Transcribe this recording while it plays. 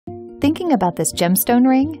Thinking about this gemstone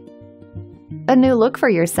ring? A new look for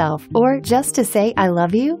yourself, or just to say I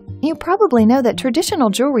love you? You probably know that traditional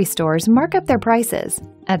jewelry stores mark up their prices.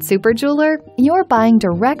 At SuperJeweler, you're buying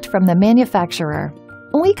direct from the manufacturer.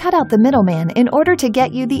 We cut out the middleman in order to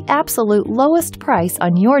get you the absolute lowest price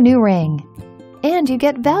on your new ring. And you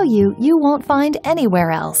get value you won't find anywhere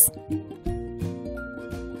else.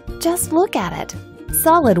 Just look at it.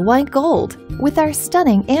 Solid white gold with our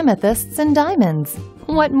stunning amethysts and diamonds.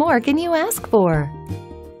 What more can you ask for?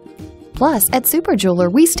 Plus, at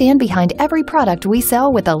SuperJeweler, we stand behind every product we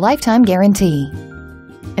sell with a lifetime guarantee.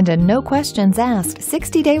 And a no questions asked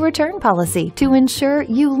 60-day return policy to ensure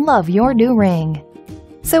you love your new ring.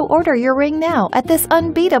 So order your ring now at this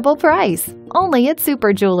unbeatable price, only at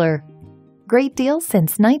SuperJeweler. Great deal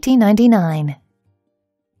since 1999.